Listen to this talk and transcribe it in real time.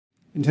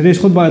In today's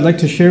khutbah, I'd like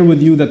to share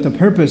with you that the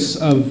purpose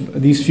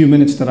of these few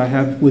minutes that I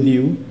have with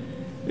you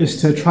is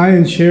to try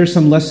and share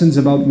some lessons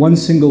about one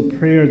single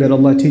prayer that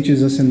Allah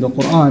teaches us in the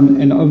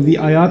Quran, and of the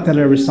ayat that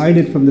I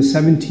recited from the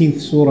 17th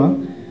surah,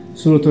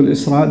 Surah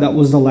Al-Isra, that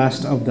was the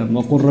last of them.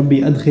 وَقُلْ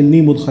رَبِّ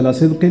أَدْخِلْنِي مُدْخَلَ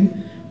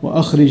صِدْقٍ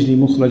وَأَخْرِجْنِي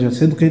مُخْرَجَ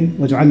صِدْقٍ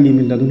وَاجْعَلْنِي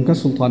مِنْ لَدُنْكَ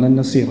سُلْطَانًا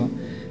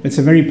نَصِيرًا. It's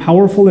a very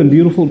powerful and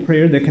beautiful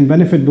prayer that can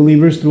benefit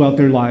believers throughout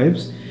their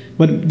lives.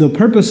 But the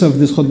purpose of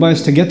this khutbah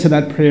is to get to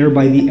that prayer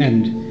by the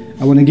end.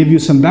 I want to give you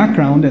some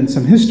background and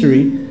some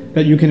history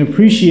that you can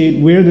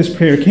appreciate where this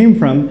prayer came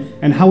from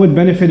and how it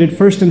benefited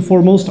first and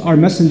foremost our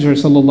Messenger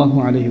sallallahu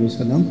alaihi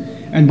wasallam,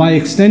 and by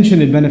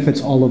extension it benefits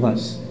all of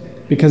us.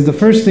 Because the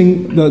first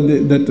thing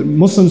that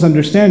Muslims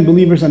understand,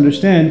 believers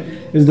understand,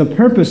 is the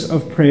purpose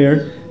of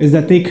prayer is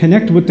that they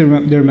connect with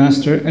their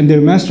master, and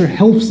their master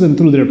helps them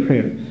through their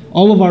prayer.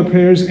 All of our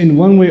prayers, in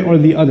one way or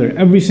the other,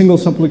 every single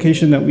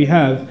supplication that we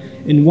have,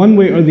 in one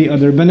way or the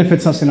other,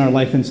 benefits us in our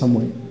life in some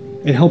way.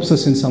 It helps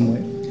us in some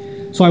way.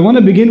 So I want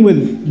to begin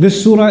with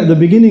this surah, the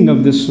beginning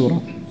of this surah.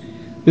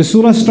 This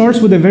surah starts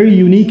with a very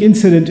unique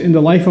incident in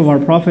the life of our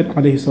Prophet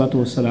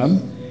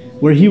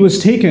ﷺ, where he was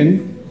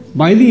taken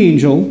by the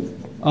angel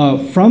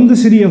from the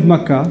city of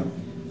Mecca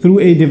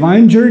through a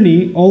divine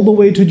journey all the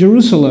way to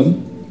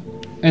Jerusalem,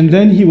 and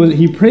then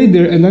he prayed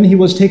there, and then he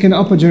was taken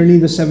up a journey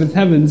in the seventh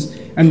heavens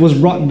and was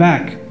brought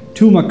back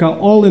to Mecca,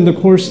 all in the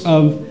course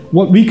of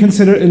what we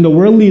consider in the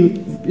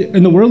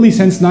worldly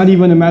sense not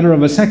even a matter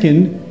of a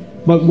second,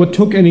 but what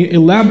took an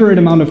elaborate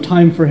amount of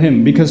time for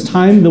him, because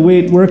time, the way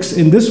it works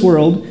in this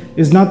world,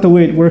 is not the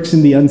way it works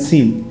in the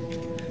unseen.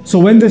 So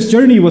when this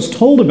journey was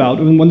told about,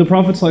 when the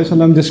Prophet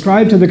ﷺ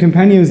described to the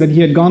companions that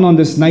he had gone on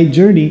this night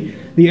journey,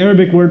 the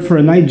Arabic word for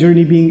a night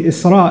journey being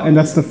Isra, and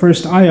that's the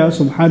first ayah,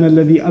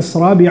 Subhanalladhi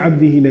asra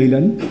bi'abdihi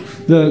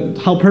laylan.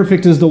 How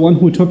perfect is the one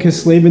who took his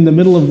slave in the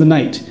middle of the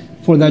night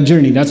for that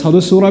journey. That's how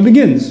the surah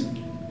begins.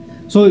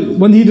 So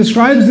when he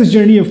describes this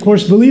journey, of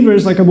course,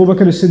 believers like Abu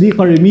Bakr as-Siddiq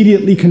are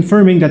immediately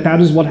confirming that that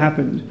is what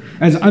happened.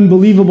 As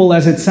unbelievable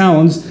as it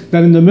sounds,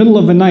 that in the middle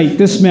of the night,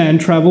 this man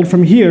traveled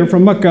from here,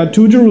 from Mecca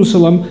to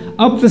Jerusalem,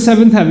 up the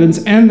seventh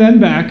heavens and then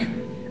back,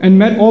 and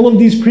met all of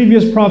these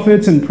previous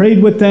prophets and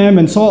prayed with them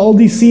and saw all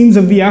these scenes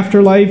of the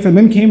afterlife and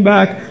then came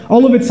back.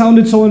 All of it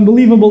sounded so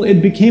unbelievable,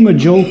 it became a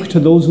joke to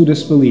those who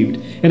disbelieved.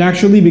 It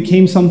actually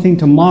became something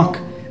to mock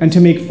and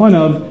to make fun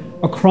of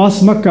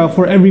across Mecca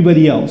for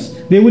everybody else.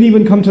 They would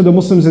even come to the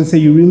Muslims and say,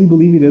 "You really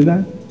believe he did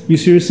that? You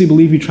seriously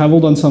believe he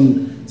traveled on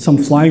some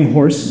flying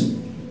horse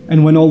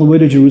and went all the way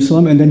to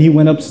Jerusalem, and then he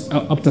went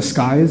up the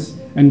skies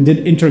and did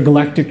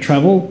intergalactic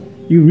travel?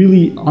 You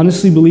really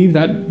honestly believe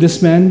that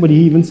this man, when he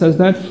even says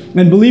that?"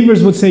 And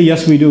believers would say,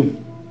 "Yes, we do.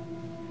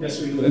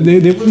 Yes, we do."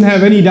 They wouldn't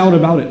have any doubt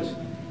about it.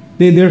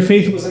 Their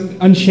faith was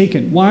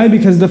unshaken. Why?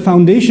 Because the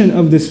foundation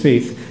of this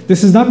faith,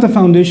 this is not the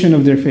foundation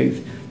of their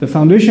faith. The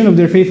foundation of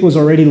their faith was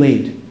already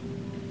laid.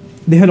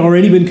 They had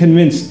already been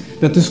convinced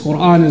that this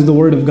Quran is the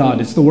word of God,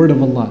 it's the word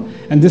of Allah,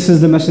 and this is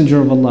the messenger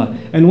of Allah.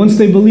 And once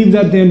they believed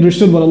that, they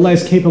understood what Allah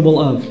is capable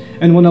of.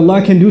 And when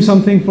Allah can do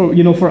something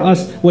for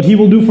us, what He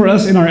will do for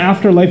us in our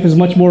afterlife is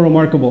much more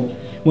remarkable,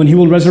 when He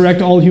will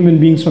resurrect all human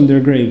beings from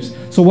their graves.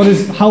 So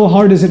how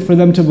hard is it for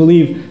them to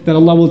believe that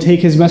Allah will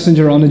take His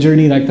messenger on a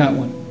journey like that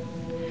one?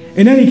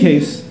 In any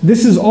case,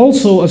 this is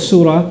also a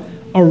surah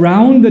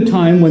around the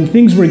time when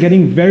things were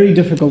getting very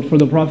difficult for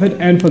the Prophet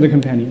and for the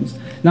companions.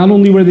 Not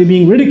only were they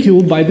being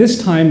ridiculed, by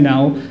this time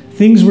now,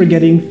 things were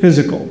getting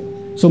physical.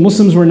 So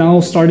Muslims were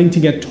now starting to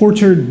get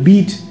tortured,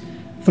 beat,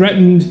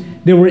 threatened.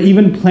 There were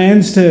even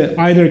plans to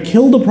either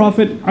kill the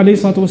Prophet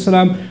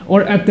ﷺ,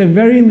 or at the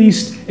very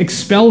least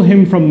expel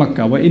him from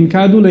Mecca. وَإِن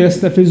كَادُوا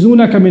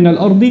لَيَسْتَفِزُونَكَ مِنَ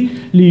الْأَرْضِ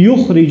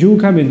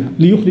لِيُخْرِجُوكَ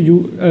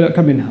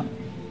مِنْهَا.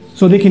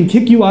 So they can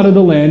kick you out of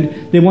the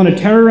land. They want to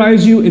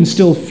terrorize you,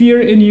 instill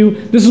fear in you.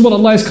 This is what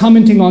Allah is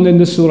commenting on in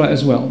this surah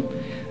as well.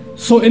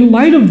 So in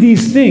light of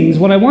these things,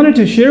 what I wanted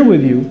to share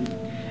with you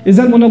is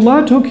that when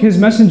Allah took His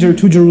messenger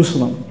to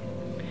Jerusalem,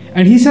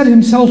 and He said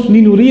Himself,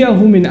 لِنُرِيَهُ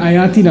مِنْ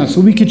آيَاتِنَا, so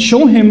we could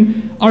show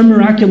Him our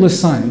miraculous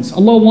signs.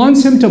 Allah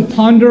wants him to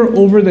ponder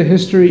over the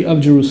history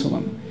of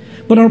Jerusalem.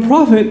 But our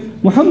Prophet,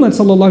 Muhammad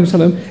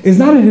ﷺ, is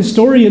not a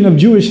historian of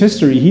Jewish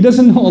history. He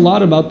doesn't know a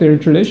lot about their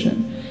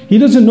tradition. He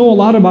doesn't know a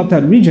lot about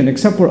that region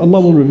except for Allah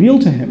will reveal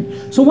to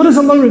him. So what does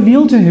Allah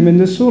reveal to him in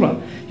this surah?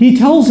 He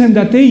tells him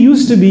that this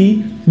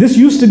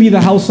used to be the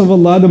house of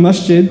Allah, the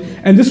masjid,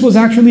 and this was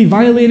actually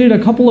violated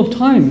a couple of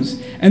times.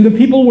 And the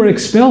people were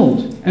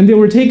expelled and they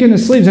were taken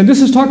as slaves. And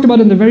this is talked about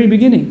in the very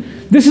beginning.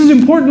 This is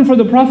important for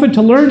the Prophet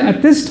to learn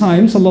at this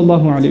time,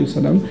 sallallahu alaihi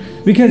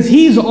wasallam, because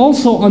he's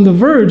also on the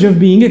verge of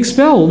being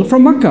expelled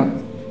from Mecca.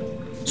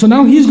 So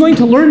now he's going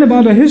to learn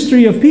about a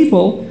history of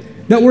people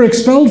that were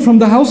expelled from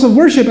the house of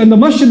worship, and the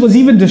masjid was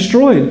even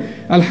destroyed.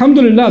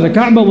 Alhamdulillah, the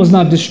Kaaba was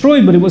not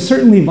destroyed, but it was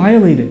certainly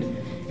violated.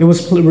 It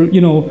was,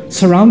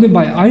 surrounded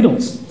by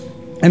idols,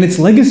 and its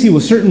legacy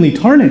was certainly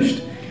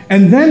tarnished.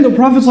 And then the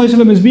Prophet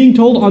ﷺ is being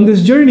told on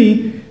this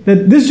journey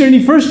that this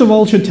journey, first of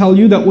all, should tell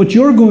you that what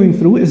you're going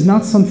through is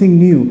not something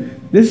new.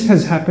 This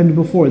has happened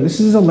before. This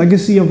is a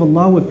legacy of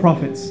Allah with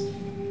prophets.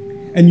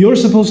 And you're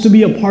supposed to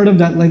be a part of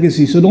that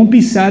legacy. So don't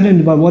be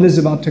saddened by what is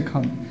about to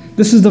come.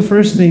 This is the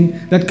first thing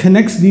that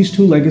connects these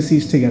two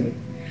legacies together.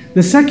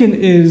 The second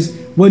is,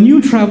 when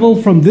you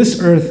travel from this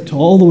earth to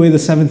all the way to the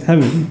seventh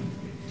heaven,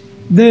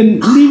 then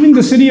leaving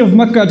the city of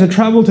Mecca to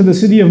travel to the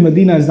city of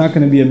Medina is not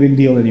going to be a big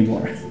deal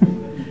anymore.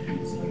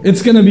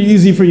 It's going to be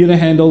easy for you to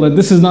handle that.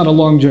 This is not a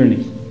long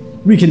journey.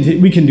 We can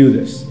do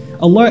this.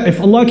 If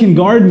Allah can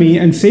guard me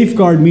and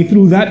safeguard me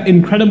through that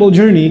incredible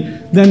journey,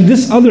 then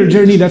this other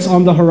journey that's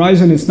on the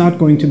horizon is not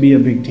going to be a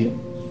big deal.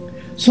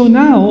 So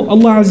now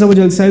Allah Azza wa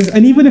Jal says,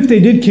 and even if they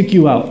did kick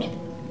you out,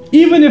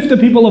 even if the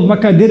people of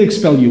Mecca did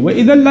expel you,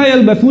 وَإِذَا لَا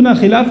يَلْبَثُونَ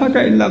خِلَافَكَ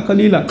إِلَّا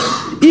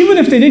قَلِيلًا, even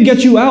if they did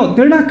get you out,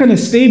 they're not going to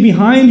stay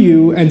behind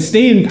you and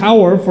stay in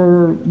power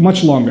for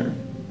much longer.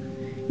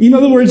 In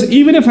other words,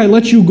 even if I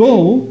let you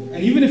go,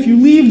 and even if you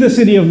leave the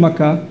city of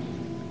Mecca,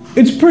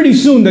 it's pretty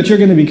soon that you're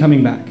going to be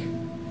coming back.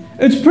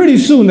 It's pretty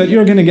soon that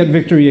you're going to get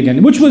victory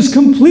again, which was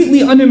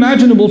completely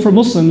unimaginable for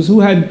Muslims who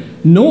had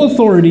no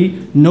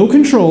authority, no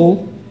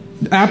control,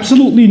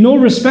 absolutely no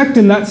respect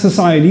in that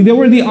society. They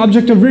were the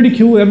object of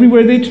ridicule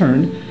everywhere they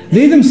turned.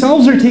 They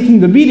themselves are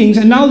taking the beatings,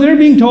 and now they're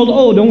being told,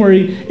 oh, don't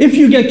worry, if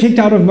you get kicked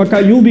out of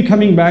Mecca, you'll be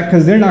coming back,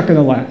 because they're not going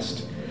to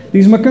last.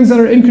 These Meccans that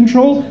are in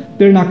control,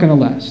 they're not going to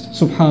last.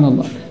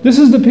 Subhanallah. This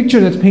is the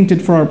picture that's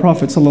painted for our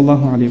Prophet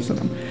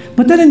ﷺ.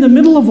 But then in the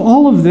middle of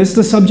all of this,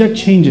 the subject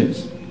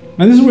changes.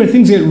 And this is where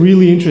things get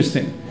really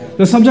interesting.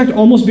 The subject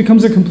almost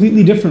becomes a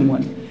completely different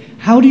one.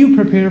 How do you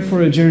prepare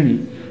for a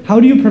journey? How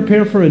do you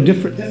prepare for a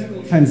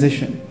difficult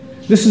transition?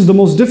 This is the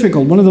most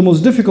difficult, one of the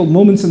most difficult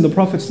moments in the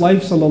Prophet's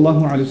life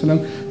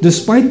ﷺ.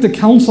 Despite the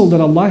counsel that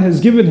Allah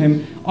has given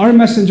him, our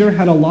messenger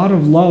had a lot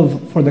of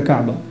love for the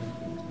Kaaba.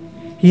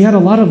 He had a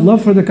lot of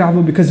love for the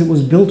Kaaba because it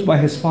was built by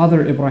his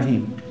father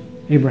Abraham.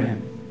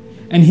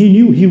 And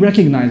he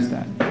recognized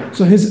that.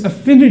 So his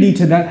affinity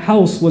to that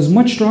house was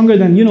much stronger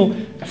than,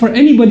 for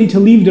anybody to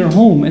leave their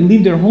home and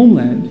leave their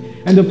homeland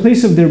and the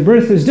place of their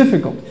birth is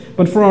difficult.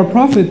 But for our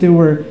Prophet, there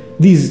were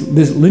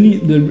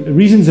the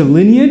reasons of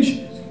lineage,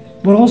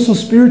 but also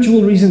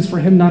spiritual reasons for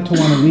him not to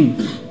want to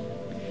leave.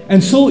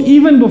 And so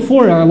even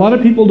before, a lot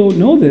of people don't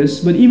know this,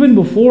 but even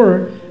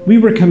before we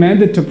were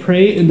commanded to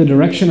pray in the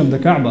direction of the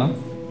Kaaba,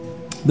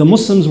 the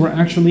Muslims were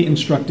actually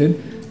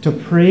instructed to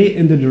pray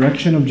in the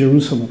direction of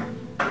Jerusalem.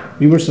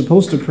 We were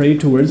supposed to pray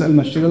towards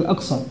Al-Masjid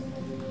Al-Aqsa.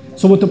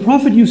 So what the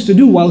Prophet used to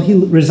do while he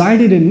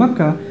resided in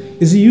Mecca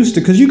is he used to,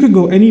 because you could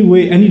go any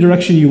way, any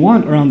direction you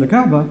want around the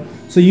Kaaba,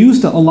 so he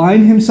used to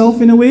align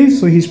himself in a way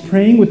so he's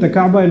praying with the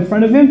Kaaba in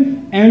front of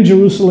him and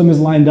Jerusalem is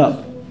lined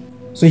up.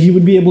 So he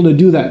would be able to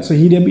do that. So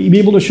he'd be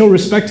able to show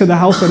respect to the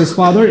house that his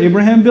father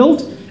Abraham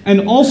built,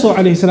 and also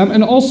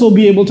and also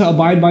be able to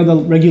abide by the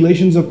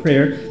regulations of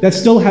prayer that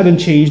still hadn't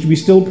changed. We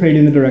still prayed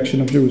in the direction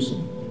of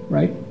Jerusalem,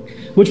 right?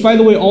 Which, by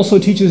the way, also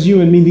teaches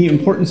you and me the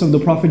importance of the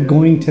Prophet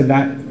going to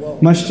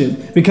that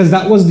masjid, because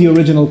that was the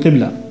original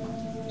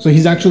Qibla. So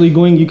he's actually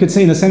going, you could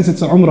say in a sense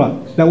it's a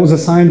Umrah that was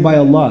assigned by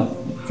Allah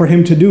for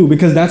him to do,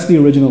 because that's the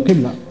original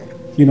Qibla.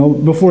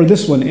 Before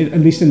this one, at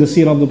least in the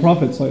seerah of the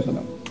Prophet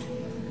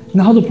ﷺ.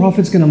 Now the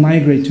Prophet's going to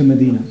migrate to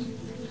Medina.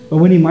 But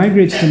when he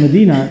migrates to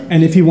Medina,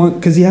 and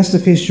because he has to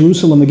face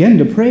Jerusalem again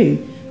to pray,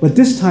 but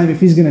this time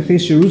if he's going to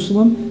face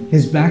Jerusalem,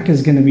 his back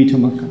is going to be to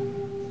Mecca.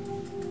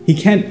 He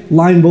can't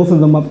line both of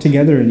them up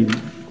together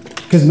anymore,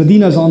 because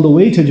Medina is on the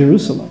way to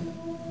Jerusalem.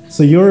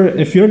 So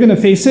if you're going to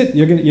face it,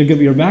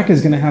 your back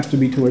is going to have to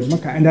be towards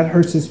Mecca, and that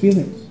hurts his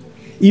feelings.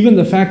 Even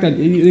the fact that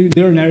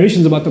there are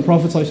narrations about the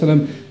Prophet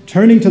ﷺ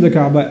turning to the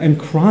Kaaba and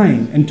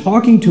crying and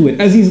talking to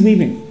it as he's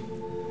leaving,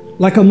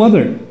 like a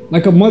mother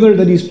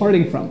that he's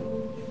parting from.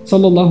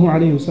 Sallallahu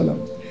Alaihi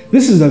Wasallam.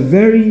 This is a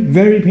very,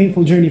 very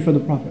painful journey for the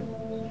Prophet.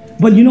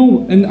 But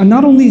and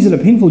not only is it a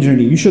painful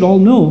journey, you should all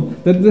know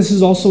that this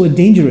is also a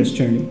dangerous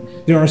journey.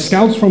 There are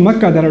scouts from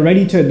Mecca that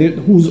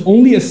are whose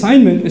only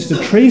assignment is to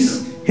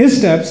trace his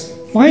steps,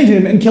 find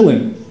him, and kill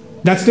him.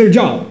 That's their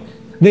job.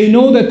 They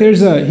know that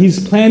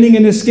he's planning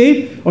an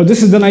escape, or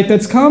this is the night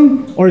that's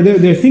come, or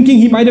they're thinking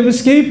he might have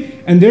escaped,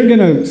 and they're going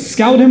to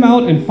scout him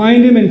out and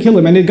find him and kill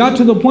him. And it got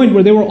to the point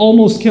where they were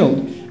almost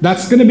killed.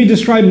 That's going to be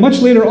described much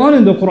later on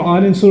in the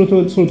Quran, in Surah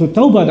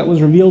Al-Tawbah, that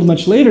was revealed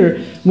much later,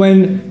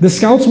 when the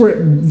scouts were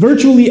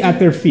virtually at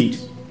their feet.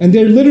 And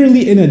they're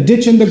literally in a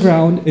ditch in the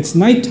ground. It's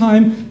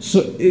nighttime,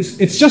 so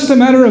it's just a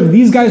matter of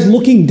these guys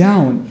looking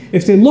down.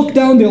 If they look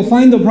down, they'll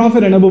find the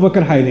Prophet and Abu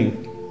Bakr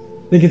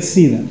hiding. They could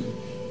see them.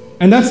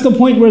 And that's the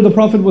point where the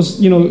Prophet was,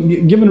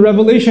 given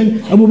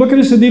revelation. Abu Bakr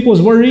as-Siddiq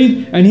was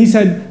worried, and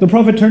the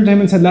Prophet turned to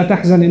him and said, "La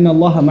tahzan, inna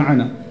Allaha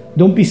ma'ana."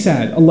 Don't be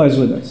sad, Allah is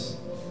with us.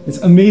 It's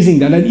amazing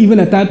that even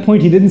at that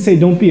point, he didn't say,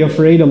 "Don't be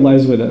afraid, Allah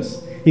is with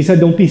us." He said,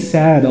 "Don't be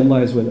sad,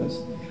 Allah is with us."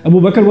 Abu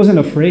Bakr wasn't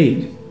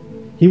afraid.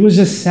 He was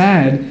just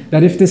sad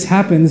that if this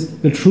happens,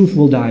 the truth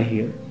will die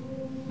here.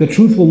 The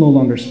truth will no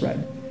longer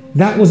spread.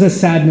 That was a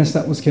sadness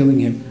that was killing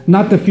him,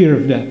 not the fear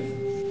of death.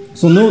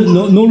 So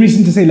no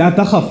reason to say, "La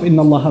takhaf,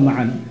 inna Allaha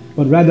ma'ana,"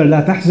 but rather,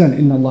 "La tahzan,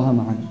 inna Allaha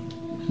ma'ana."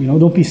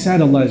 Don't be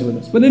sad, Allah is with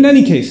us. But in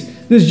any case,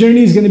 this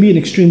journey is going to be an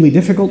extremely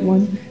difficult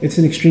one. It's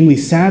an extremely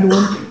sad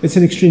one. It's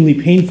an extremely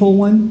painful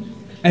one.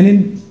 And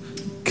in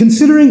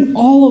considering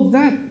all of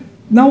that,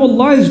 now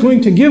Allah is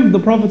going to give the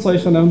Prophet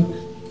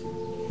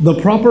ﷺ the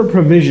proper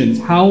provisions.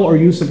 How are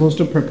you supposed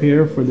to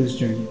prepare for this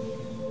journey?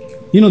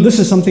 You know, this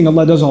is something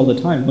Allah does all the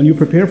time. When you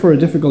prepare for a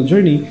difficult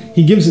journey,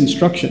 He gives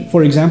instruction.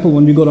 For example,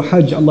 when we go to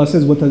Hajj, Allah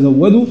says,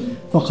 وَتَزَوَّدُوا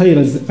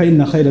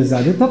فَإِنَّ خَيْرَ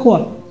الزَّادِ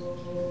التَّقْوَى.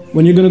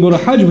 When you're going to go to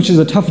Hajj, which is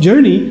a tough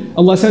journey,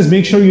 Allah says,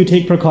 make sure you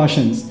take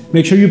precautions.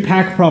 Make sure you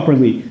pack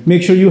properly.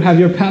 Make sure you have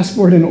your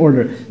passport in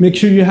order. Make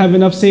sure you have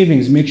enough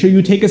savings. Make sure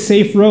you take a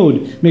safe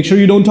road. Make sure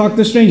you don't talk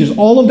to strangers.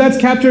 All of that's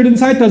captured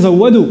inside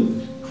تَزَوَّدُوا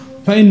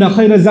فَإِنَّ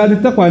خَيْرَ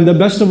الزَّادِ التَّقْوَى. And the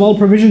best of all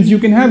provisions you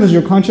can have is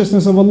your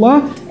consciousness of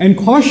Allah and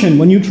caution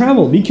when you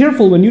travel. Be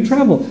careful when you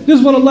travel. This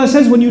is what Allah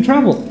says when you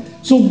travel.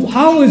 So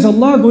how is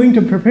Allah going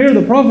to prepare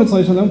the Prophet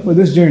ﷺ for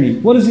this journey?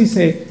 What does He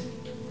say?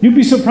 You'd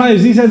be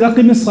surprised. He says,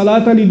 أَقِمِ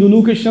الصَّلَاةَ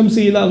لِدُلُوكِ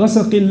الشَّمْسِ إِلَى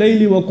غَسَقِ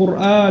اللَّيْلِ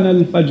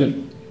وَقُرْآنَ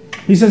الْفَجْرِ.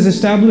 He says,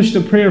 establish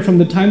the prayer from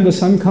the time the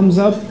sun comes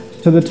up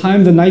to the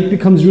time the night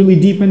becomes really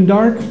deep and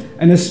dark,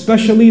 and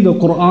especially the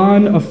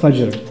Qur'an of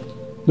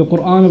Fajr, the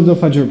Qur'an of the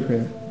Fajr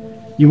prayer.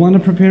 You want to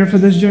prepare for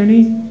this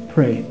journey?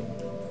 Pray.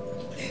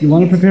 You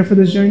want to prepare for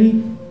this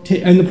journey?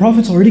 And the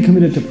Prophet's already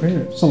committed to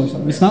prayer.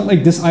 It's not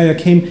like this ayah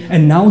came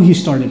and now he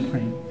started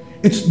praying.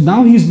 It's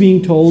now he's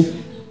being told,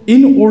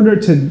 in order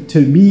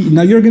to be,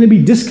 now you're going to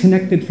be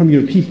disconnected from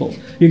your people.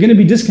 You're going to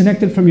be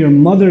disconnected from your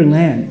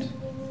motherland.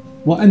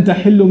 وَأَنْتَ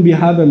حِلٌّ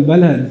بِهَذَا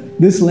الْبَلَدِ.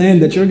 This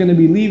land that you're going to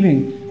be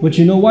leaving. But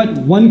you know what?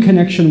 One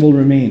connection will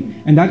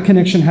remain. And that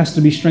connection has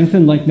to be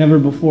strengthened like never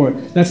before.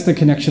 That's the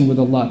connection with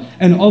Allah.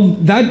 And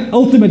of that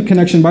ultimate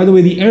connection, by the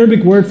way, the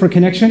Arabic word for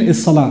connection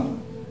is salah.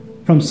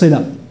 From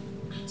sila.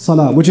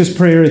 Salah, which is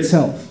prayer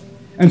itself.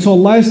 And so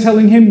Allah is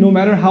telling him, no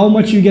matter how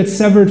much you get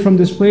severed from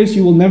this place,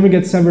 you will never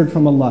get severed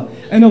from Allah.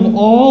 And of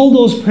all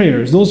those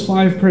prayers, those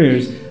 5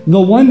 prayers, the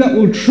one that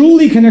will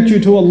truly connect you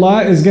to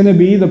Allah is going to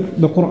be the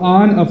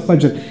Qur'an of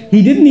Fajr.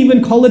 He didn't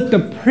even call it the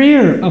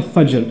prayer of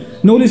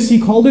Fajr. Notice he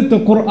called it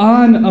the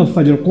Qur'an of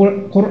Fajr,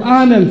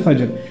 Qur'an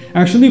al-Fajr.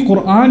 Actually,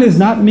 Qur'an is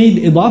not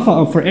made idafa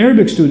of, for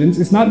Arabic students,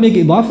 it's not made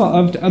idafa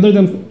of other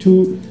than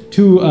to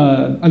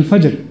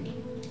al-Fajr.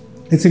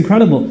 It's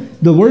incredible.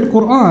 The word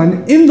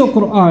Qur'an in the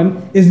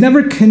Qur'an is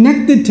never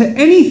connected to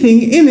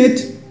anything in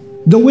it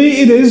the way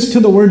it is to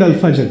the word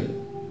al-Fajr.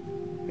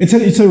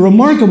 It's a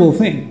remarkable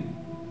thing.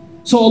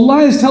 So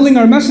Allah is telling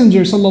our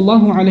Messenger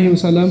sallallahu alaihi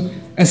wasallam,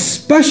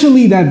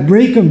 especially that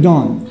break of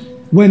dawn,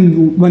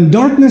 when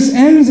darkness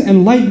ends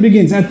and light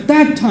begins, at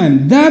that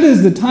time, that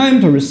is the time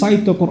to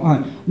recite the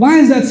Qur'an. Why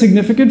is that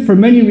significant? For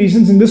many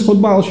reasons. In this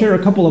khutbah, I'll share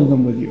a couple of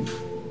them with you.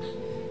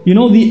 You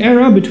know, the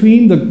era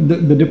between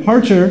the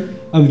departure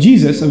of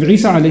Jesus, of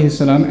Isa alayhi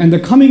salam, and the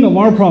coming of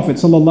our Prophet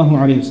sallallahu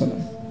alayhi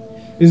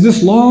wasallam is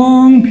this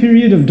long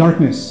period of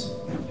darkness.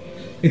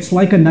 It's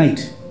like a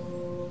night.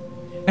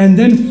 And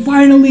then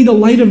finally the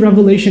light of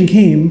revelation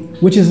came,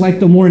 which is like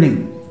the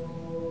morning.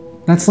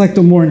 That's like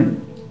the morning.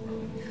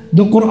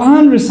 The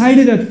Qur'an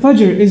recited at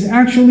Fajr is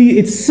actually,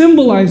 it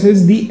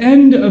symbolizes the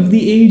end of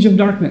the age of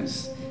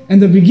darkness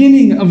and the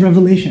beginning of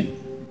revelation.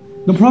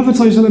 The Prophet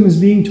ﷺ is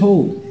being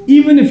told,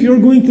 even if you're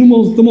going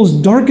through the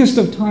most darkest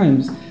of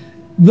times,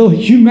 the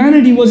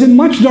humanity was in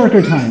much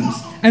darker times,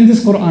 and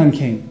this Qur'an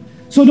came.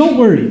 So don't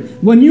worry.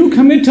 When you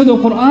commit to the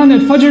Qur'an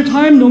at Fajr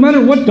time, no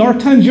matter what dark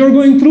times you're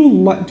going through,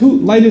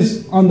 light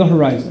is on the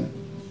horizon.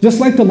 Just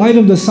like the light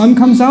of the sun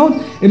comes out,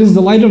 it is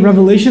the light of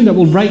revelation that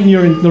will brighten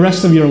the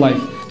rest of your life,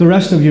 the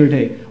rest of your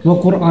day. Wa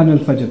Qur'an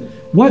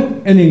al-Fajr. What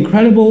an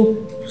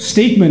incredible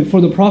statement for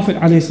the Prophet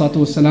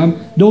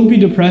ﷺ. Don't be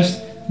depressed.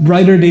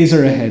 Brighter days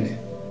are ahead.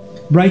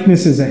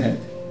 Brightness is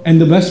ahead. And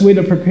the best way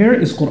to prepare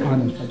is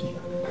Qur'an al-Fajr.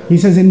 He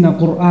says, Inna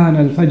Qur'an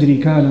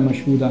al-Fajri kana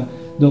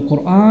mashhuda. The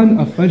Qur'an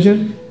of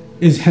Fajr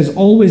has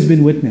always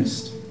been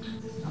witnessed.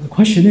 Now the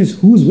question is,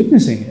 who's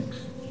witnessing it?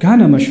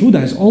 Kana mashhuda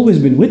has always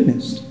been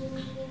witnessed.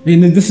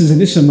 And this is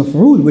an ism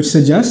maf'ul, which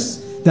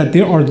suggests that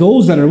there are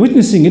those that are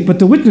witnessing it, but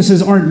the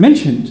witnesses aren't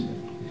mentioned.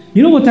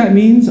 You know what that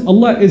means?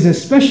 Allah is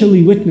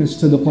especially witness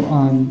to the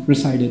Qur'an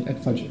recited at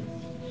Fajr.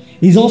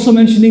 He's also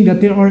mentioning that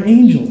there are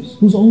angels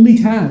whose only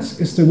task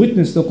is to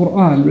witness the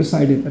Qur'an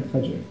recited at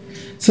Fajr.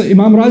 So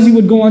Imam Razi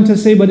would go on to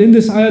say, but in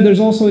this ayah there's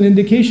also an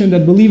indication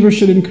that believers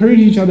should encourage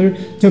each other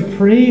to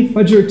pray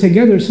Fajr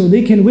together so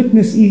they can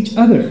witness each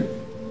other.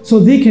 So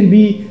they can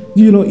be,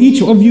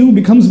 each of you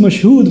becomes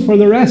mashhood for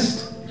the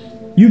rest.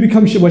 You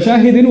become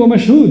washahidin wa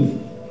mashhood.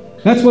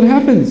 That's what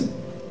happens.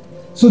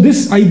 So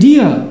this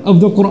idea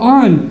of the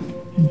Qur'an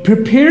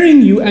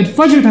preparing you at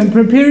Fajr time,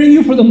 preparing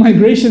you for the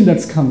migration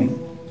that's coming.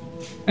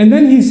 And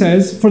then he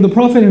says, for the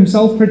Prophet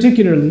himself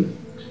particularly,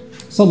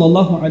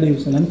 sallallahu alayhi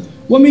wasallam,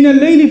 وَمِنَ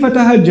اللَّيْلِ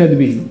فَتَهَجَّدْ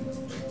بِهِ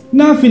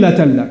نَافِلَةً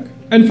لَكَ.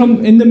 And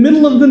from in the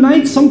middle of the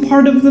night, some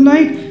part of the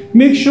night,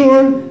 make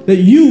sure that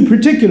you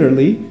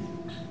particularly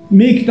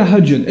make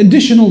tahajjud,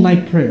 additional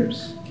night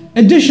prayers.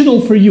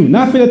 Additional for you,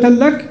 نَافِلَةً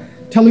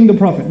لَكَ, telling the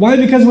Prophet. Why?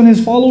 Because when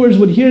his followers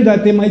would hear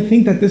that, they might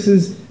think that this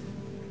is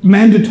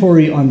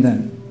mandatory on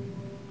them.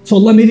 So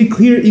Allah made it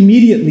clear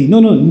immediately.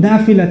 No,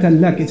 نَافِلَةً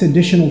لَكَ, it's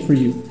additional for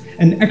you.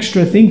 An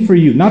extra thing for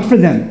you, not for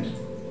them.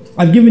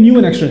 I've given you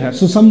an extra half.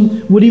 So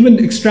some would even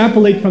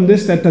extrapolate from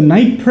this that the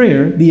night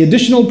prayer, the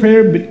additional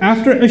prayer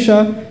after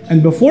Isha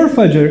and before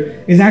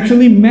Fajr, is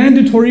actually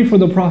mandatory for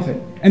the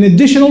Prophet. An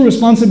additional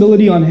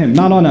responsibility on him,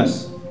 not on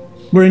us.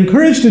 We're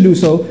encouraged to do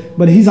so,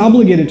 but he's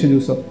obligated to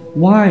do so.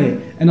 Why?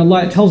 And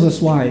Allah tells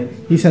us why.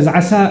 He says,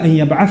 عَسَىٰ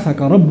أَن يَبْعَثَكَ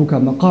رَبُّكَ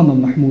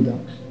مَقَامًا مَحْمُودًا.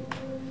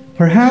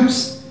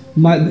 Perhaps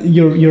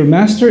your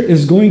master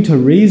is going to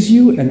raise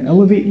you and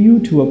elevate you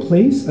to a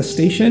place, a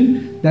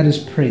station that is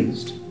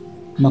praised.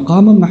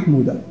 Maqaman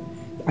mahmuda.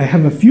 I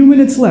have a few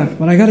minutes left,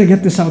 but I got to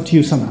get this out to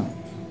you somehow.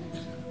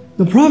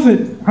 The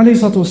Prophet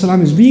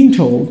ﷺ is being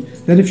told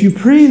that if you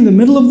pray in the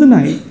middle of the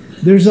night,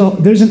 there's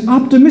an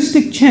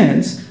optimistic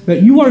chance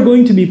that you are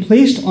going to be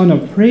placed on a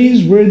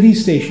praiseworthy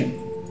station.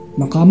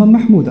 Maqaman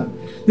mahmuda.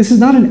 This is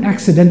not an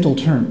accidental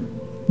term.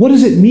 What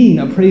does it mean,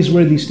 a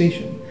praiseworthy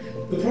station?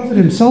 The Prophet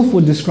himself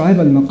would describe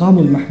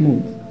al-maqamul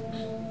mahmud,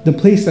 the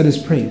place that is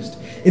praised.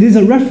 It is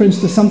a reference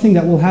to something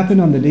that will happen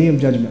on the Day of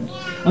Judgment.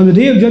 On the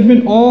Day of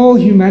Judgment, all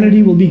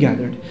humanity will be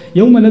gathered.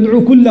 يَوْمَ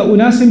نَدْعُو كُلَّ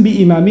أُنَاسٍ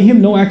بِإِمَامِهِمْ.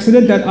 No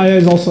accident, that ayah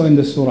is also in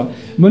this surah.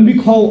 When we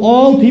call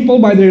all people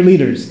by their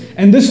leaders.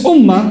 And this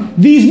ummah,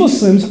 these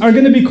Muslims, are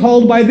going to be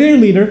called by their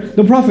leader,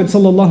 the Prophet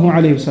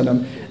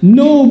ﷺ.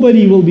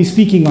 Nobody will be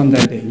speaking on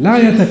that day. لَا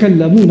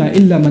يَتَكَلَّمُونَ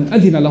إِلَّا مَنْ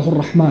أَذِنَ لَهُ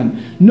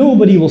الرَّحْمَنِ.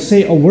 Nobody will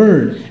say a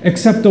word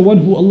except the one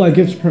who Allah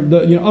gives,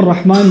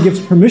 Ar-Rahman gives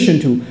permission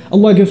to.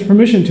 Allah gives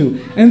permission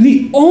to. And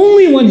the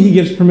only one He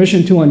gives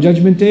permission to on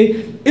Judgment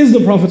Day is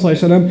the Prophet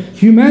ﷺ.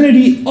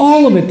 Humanity,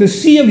 all of it, the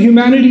sea of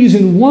humanity is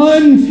in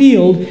one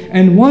field,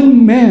 and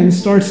one man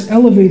starts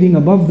elevating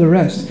above the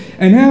rest.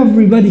 And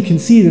everybody can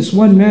see this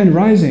one man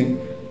rising.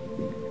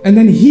 And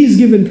then he's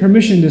given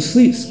permission to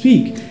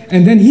speak.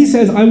 And then he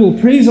says, I will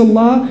praise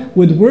Allah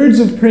with words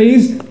of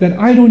praise that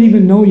I don't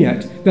even know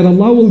yet. That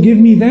Allah will give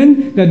me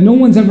then that no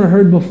one's ever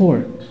heard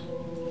before.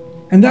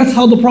 And that's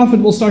how the Prophet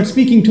will start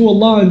speaking to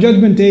Allah on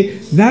Judgment Day.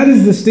 That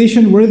is the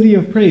station worthy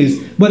of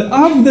praise. But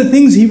of the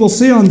things he will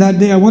say on that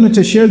day, I wanted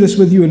to share this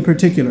with you in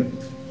particular.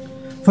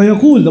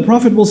 فَيَقُول, the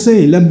Prophet will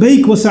say,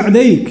 لَبَّيْكَ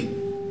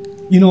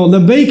وَسَعْدَيْكَ.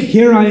 لَبَّيْكَ,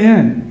 here I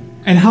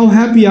am. And how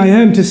happy I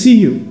am to see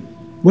you.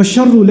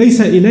 وَالشَّرُّ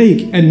لَيْسَ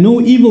إِلَيْكَ, and no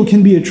evil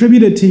can be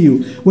attributed to you.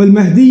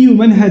 وَالْمَهْدِيُّ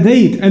مَنْ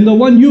هَدَيْتَ, and the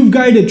one you've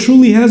guided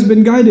truly has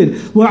been guided.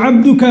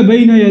 وَعَبْدُكَ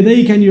بَيْنَ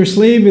يَدَيْكَ, and your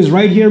slave is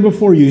right here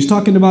before you. He's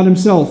talking about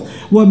himself.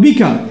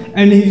 وَبِكَ,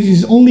 and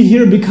he's only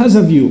here because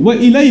of you.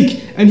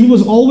 وَإِلَيْكَ, and he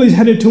was always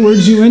headed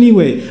towards you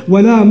anyway.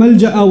 وَلَا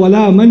مَلْجَأَ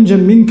وَلَا مَنْجًا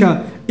مِنْكَ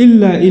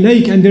إِلَّا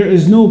إِلَيْكَ, and there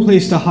is no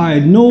place to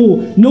hide,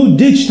 no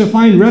ditch to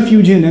find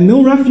refuge in, and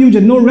no refuge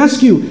and no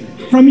rescue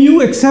from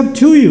you except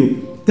to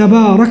you.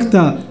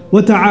 تَبَارَكْتَ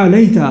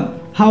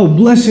وَتَعَالَيْتَ, how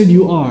blessed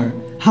you are,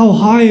 how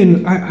high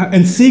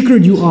and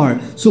sacred you are.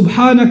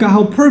 Subhanaka,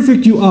 how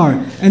perfect you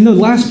are. And the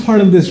last part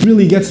of this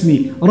really gets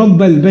me.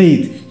 Rabb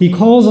al-Bayt. He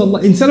calls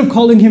Allah, instead of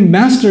calling him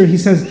master, he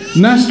says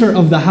master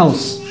of the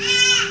house.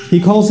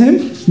 He calls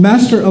him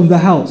master of the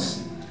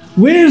house.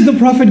 Where is the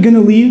Prophet going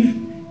to leave?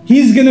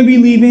 He's going to be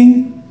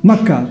leaving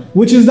Mecca,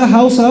 which is the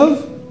house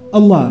of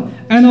Allah.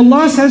 And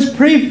Allah says,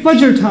 pray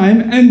Fajr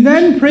time and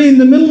then pray in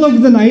the middle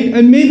of the night,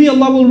 and maybe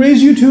Allah will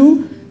raise you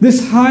to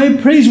this high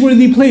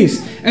praiseworthy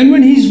place. And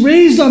when he's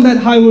raised on that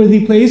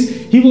high-worthy place,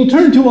 he will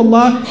turn to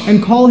Allah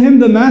and call him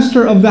the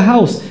master of the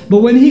house. But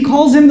when he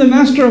calls him the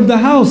master of the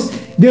house,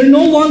 they're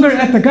no longer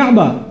at the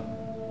Kaaba.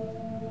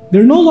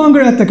 They're no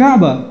longer at the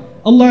Kaaba.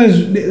 Allah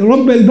is,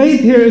 Rabb al-Bayt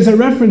here is a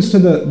reference to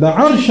the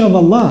Arsh of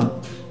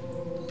Allah.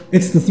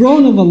 It's the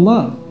throne of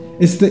Allah.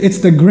 It's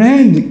the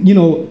grand,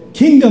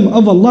 kingdom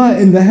of Allah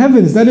in the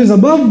heavens that is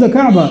above the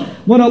Kaaba.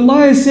 What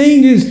Allah is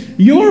saying is,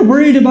 you're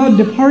worried about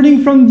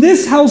departing from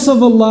this house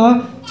of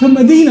Allah to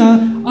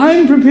Medina.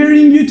 I'm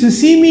preparing you to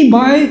see me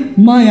by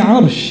my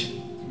Arsh.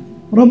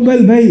 Rabb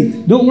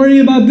al-Bayt. Don't worry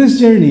about this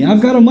journey.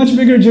 I've got a much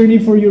bigger journey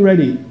for you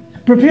ready.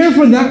 Prepare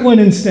for that one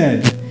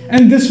instead.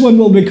 And this one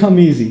will become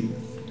easy.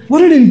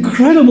 What an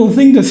incredible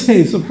thing to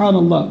say,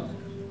 subhanAllah.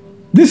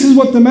 This is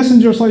what the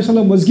Messenger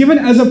ﷺ was given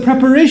as a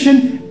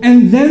preparation,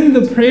 and then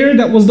the prayer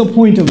that was the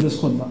point of this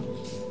khutbah.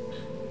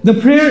 The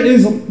prayer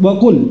is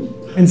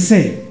وَقُلْ, and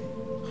say.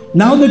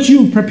 Now that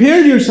you've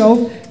prepared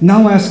yourself,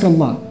 now ask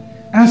Allah.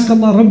 Ask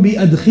Allah, Rabbi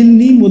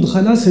adkhilni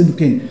mudkhala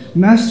sidqin.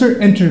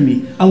 Master, enter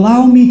me.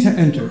 Allow me to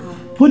enter.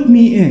 Put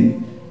me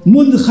in.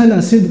 Mudkhala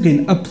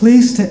sidqin, a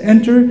place to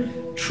enter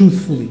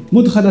truthfully.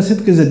 Mudkhala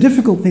sidq is a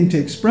difficult thing to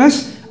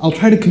express. I'll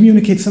try to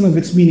communicate some of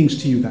its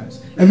meanings to you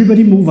guys.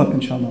 Everybody move up,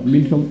 inshallah.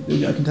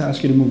 I can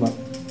ask you to move up.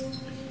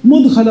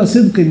 Mudkhala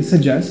sidqin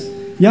suggests,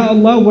 Ya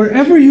Allah,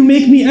 wherever you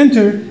make me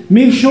enter,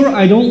 make sure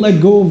I don't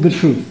let go of the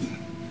truth.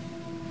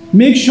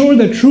 Make sure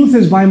the truth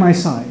is by my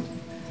side.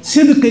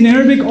 Sidq in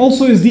Arabic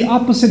also is the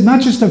opposite, not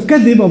just of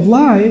kadhib, of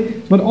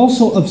lie, but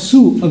also of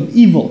su, of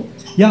evil.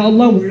 Ya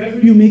Allah, wherever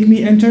you make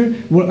me enter,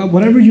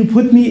 whatever you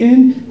put me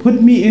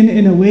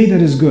in a way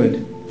that is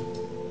good.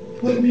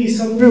 Put me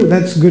somewhere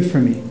that's good for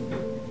me.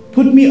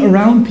 Put me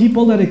around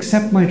people that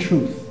accept my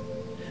truth.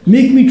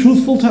 Make me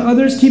truthful to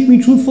others, keep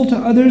me truthful to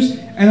others,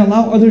 and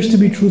allow others to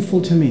be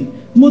truthful to me.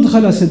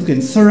 Mudkhala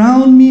sidqin,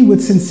 surround me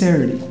with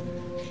sincerity.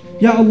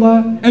 Ya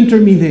Allah, enter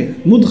me there.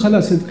 مُدْخَلَ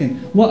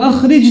صِدْقٍ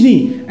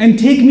وَأَخْرِجْنِي, and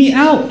take me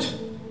out.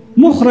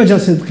 مُخْرَجَ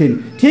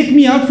صِدْقٍ, take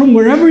me out from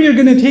wherever you're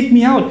going to take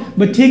me out,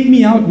 but take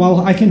me out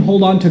while I can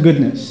hold on to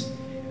goodness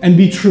and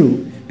be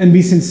true and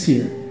be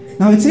sincere.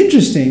 Now it's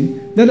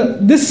interesting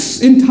that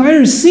this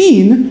entire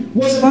scene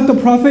was about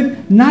the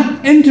Prophet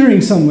not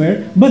entering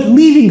somewhere, but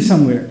leaving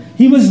somewhere.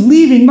 He was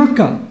leaving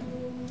Mecca.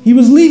 He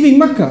was leaving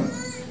Mecca.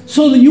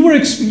 So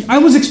I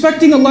was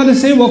expecting Allah to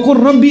say, وَقُلْ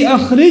رَبِّ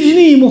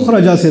أَخْرِجْنِي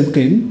مُخْرَجَ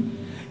صِدْقٍ.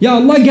 Ya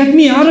Allah, get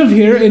me out of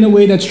here in a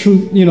way that's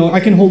true, I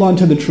can hold on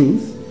to the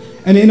truth,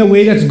 and in a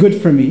way that's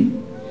good for me.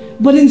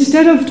 But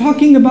instead of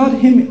talking about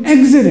him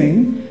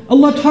exiting,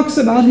 Allah talks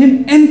about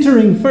him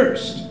entering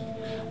first.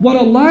 What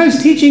Allah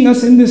is teaching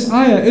us in this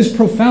ayah is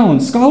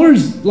profound.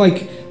 Scholars,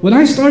 when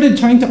I started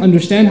trying to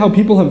understand how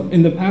people have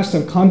in the past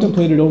have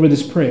contemplated over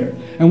this prayer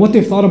and what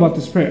they've thought about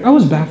this prayer, I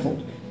was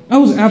baffled. I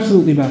was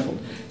absolutely baffled.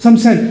 Some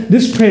said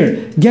this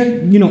prayer,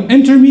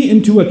 enter me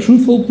into a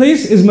truthful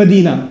place, is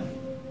Medina.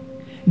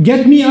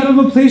 Get me out of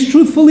a place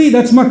truthfully,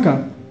 that's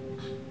Mecca.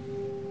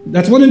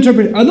 That's one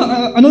interpretation.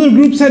 Another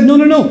group said,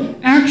 no.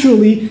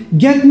 Actually,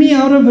 get me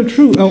out of a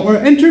truth, or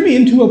enter me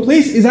into a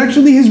place is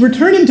actually his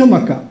return into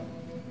Mecca.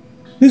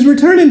 His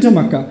return into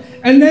Mecca.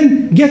 And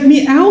then get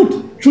me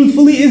out,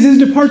 truthfully, is his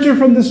departure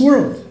from this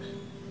world.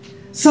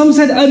 Some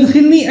said,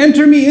 adkhilni,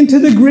 enter me into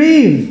the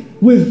grave,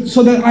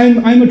 so that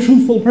I'm a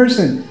truthful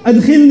person.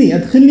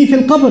 Adkhilni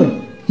fil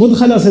qabr,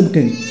 mudkhala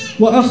sidqin.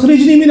 Wa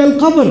akhrijni min al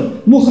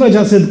qabr,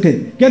 mukhraja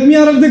sidqin. Get me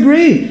out of the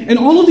grave. And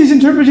all of these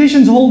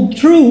interpretations hold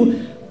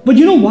true. But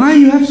you know why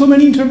you have so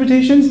many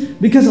interpretations?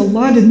 Because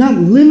Allah did not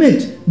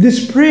limit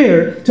this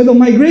prayer to the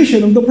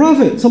migration of the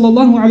Prophet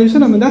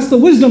ﷺ, and that's the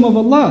wisdom of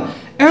Allah.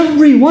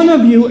 Every one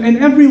of you and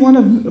every one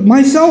of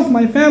myself,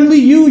 my family,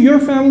 you, your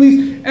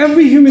families,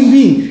 every human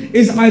being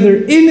is either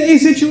in a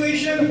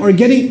situation or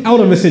getting out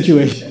of a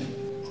situation.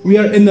 We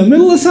are in the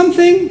middle of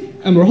something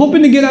and we're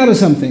hoping to get out of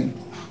something.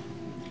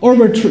 Or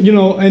we're,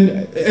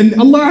 and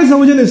Allah Azza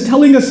wa Jalla is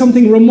telling us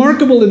something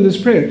remarkable in this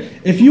prayer.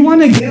 If you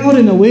want to get out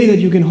in a way that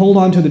you can hold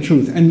on to the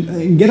truth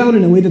and get out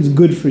in a way that's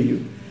good for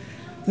you,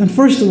 then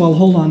first of all,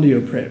 hold on to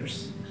your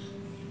prayers.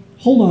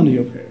 Hold on to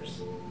your prayers.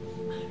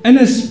 And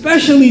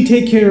especially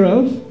take care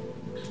of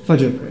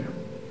Fajr prayer.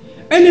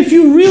 And if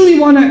you really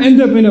want to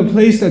end up in a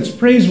place that's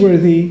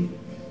praiseworthy,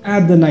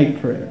 add the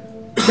night prayer.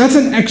 That's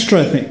an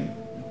extra thing.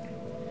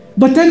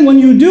 But then when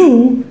you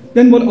do,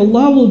 then what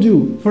Allah will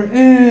do for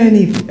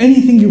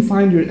anything you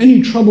find,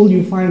 any trouble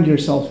you find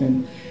yourself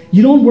in,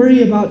 you don't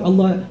worry about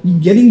Allah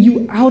getting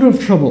you out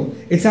of trouble.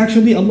 It's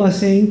actually Allah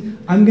saying,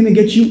 I'm going to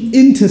get you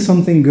into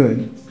something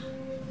good.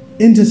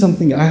 Into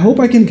something good. I hope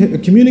I can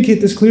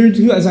communicate this clearly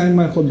to you as I end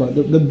my khutbah.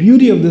 The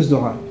beauty of this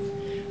dua.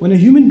 When a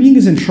human being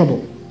is in trouble,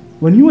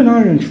 when you and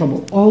I are in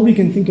trouble, all we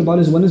can think about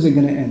is when is it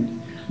going to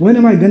end? When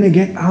am I going to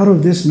get out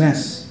of this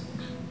mess?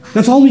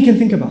 That's all we can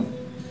think about.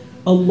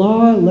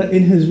 Allah,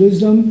 in His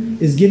wisdom,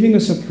 is giving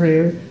us a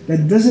prayer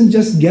that doesn't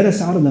just get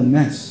us out of the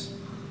mess.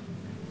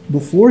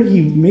 Before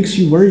He makes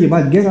you worry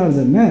about get out of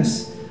the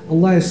mess,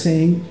 Allah is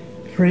saying,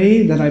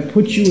 pray that I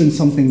put you in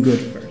something good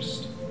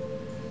first.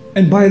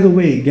 And by the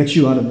way, get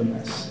you out of the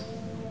mess.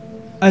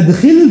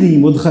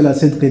 Adkhilni mudkhala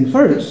sidqin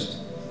first.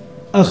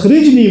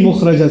 Akhrijni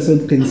mukhraja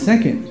sidqin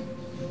second.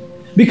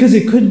 Because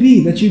it could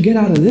be that you get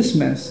out of this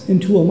mess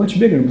into a much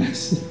bigger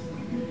mess.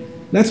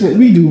 That's what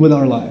we do with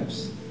our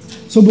lives.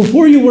 So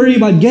before you worry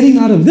about getting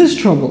out of this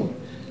trouble,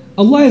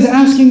 Allah is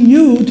asking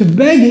you to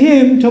beg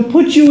Him to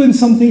put you in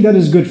something that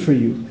is good for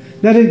you.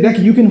 That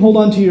you can hold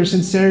on to your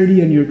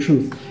sincerity and your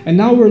truth. And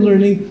now we're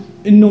learning,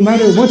 no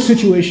matter what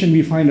situation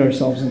we find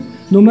ourselves in,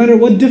 no matter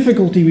what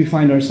difficulty we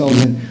find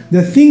ourselves in,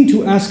 the thing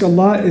to ask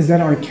Allah is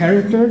that our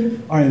character,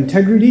 our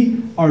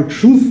integrity, our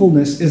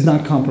truthfulness is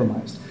not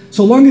compromised.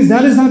 So long as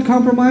that is not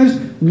compromised,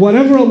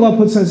 whatever Allah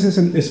puts us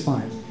in is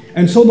fine.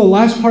 And so the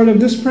last part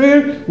of this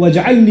prayer,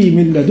 وَجْعَلْنِي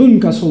مِن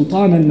لَدُنْكَ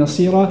سُلْطَانًا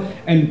نَصِيرًا,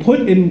 and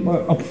put in,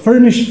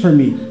 furnish for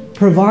me,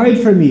 provide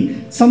for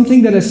me,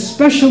 something that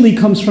especially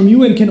comes from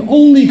you and can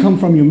only come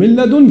from you, مِن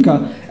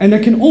لَدُنْكَ, and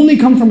that can only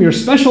come from your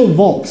special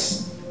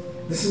vaults.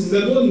 This is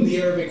ladun,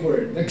 the Arabic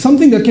word. Like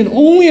something that can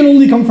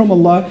only come from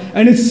Allah,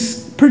 and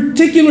it's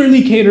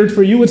particularly catered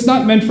for you, it's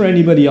not meant for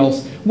anybody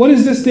else. What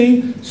is this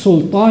thing?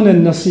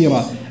 Sultanan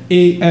Nasira.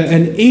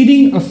 An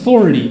aiding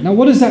authority. Now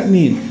what does that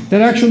mean?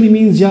 That actually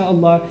means, Ya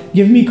Allah,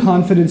 give me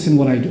confidence in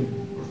what I do.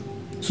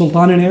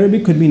 Sultan in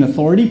Arabic could mean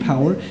authority,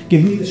 power.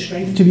 Give me the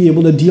strength to be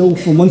able to deal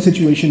from one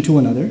situation to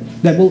another.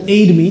 That will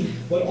aid me.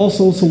 But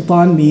also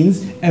Sultan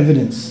means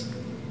evidence.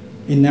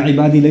 Inna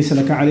ibadi laysa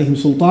laka alayhim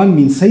sultan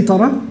means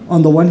saytara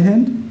on the one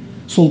hand.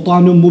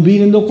 Sultanun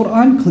mubin in the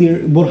Quran, clear,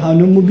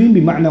 burhanun mubin,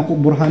 bima'na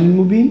burhanun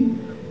mubin.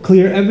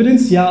 Clear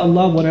evidence, Ya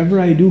Allah, whatever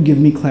I do, give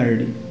me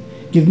clarity.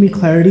 Give me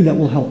clarity that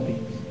will help me.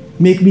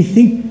 Make me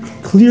think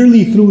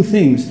clearly through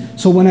things.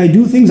 So when I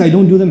do things, I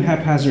don't do them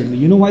haphazardly.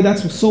 You know why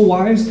that's so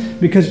wise?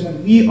 Because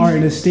when we are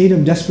in a state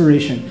of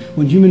desperation,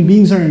 when human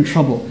beings are in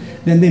trouble,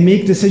 then they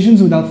make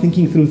decisions without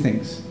thinking through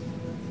things.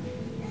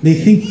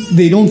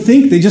 They don't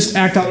think, they just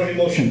act out of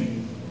emotion.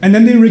 And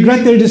then they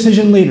regret their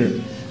decision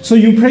later. So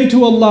you pray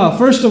to Allah,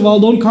 first of all,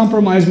 don't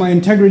compromise my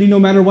integrity no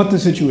matter what the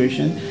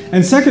situation.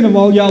 And second of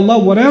all, Ya Allah,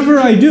 whatever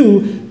I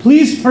do,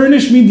 please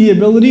furnish me the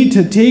ability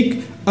to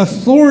take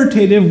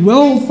authoritative,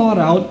 well thought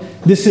out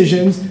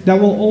decisions that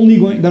are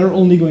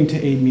only going to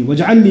aid me.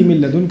 وَاجْعَلْ لِي مِن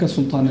لَدُنْكَ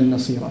سُلْطَانًا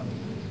نَصِيرًا.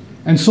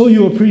 And so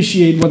you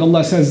appreciate what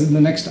Allah says in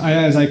the next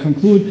ayah as I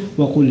conclude,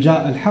 وَقُلْ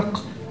جَاءَ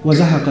الْحَقِّ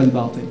وَزَهَقَ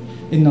الْبَاطِلِ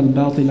إِنَّ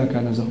الْبَاطِلَ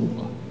كَانَ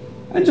زَهُوقًا.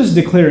 And just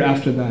declare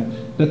after that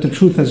the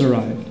truth has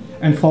arrived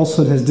and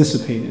falsehood has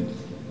dissipated.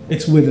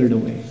 It's withered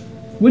away.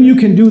 When you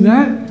can do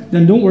that,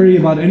 then don't worry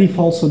about any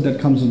falsehood that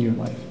comes in your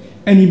life.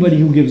 Anybody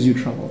who gives you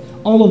trouble.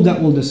 All of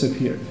that will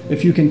disappear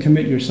if you can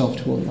commit yourself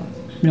to Allah.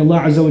 May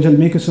Allah Azza wa Jal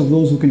make us of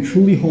those who can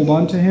truly hold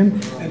on to Him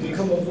and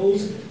become of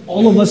those.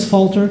 All of us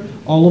falter.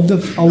 All of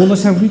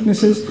us have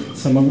weaknesses.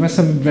 Some of us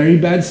have very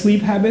bad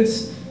sleep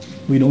habits.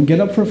 We don't get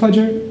up for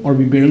Fajr, or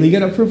we barely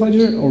get up for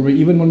Fajr, or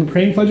even when we're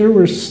praying Fajr,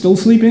 we're still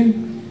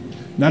sleeping.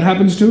 That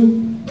happens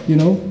too, you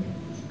know.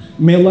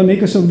 May Allah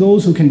make us of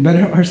those who can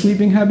better our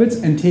sleeping habits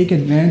and take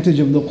advantage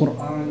of the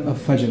Qur'an of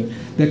Fajr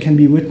that can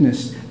be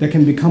witnessed, that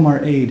can become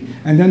our aid.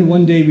 And then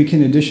one day we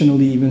can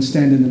additionally even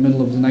stand in the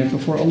middle of the night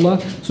before Allah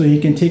so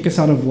He can take us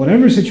out of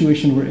whatever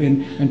situation we're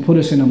in and put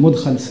us in a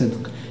mudkhal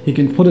sidq. He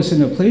can put us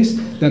in a place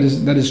that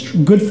is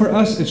good for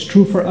us, it's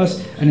true for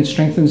us, and it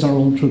strengthens our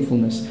own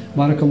truthfulness.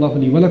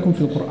 Barakallahu li wa lakum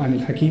fil Qur'an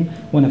al-Hakim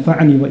wa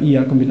nafa'ani wa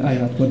iyyakum bil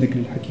ayat wa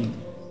dhikr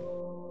al-Hakim.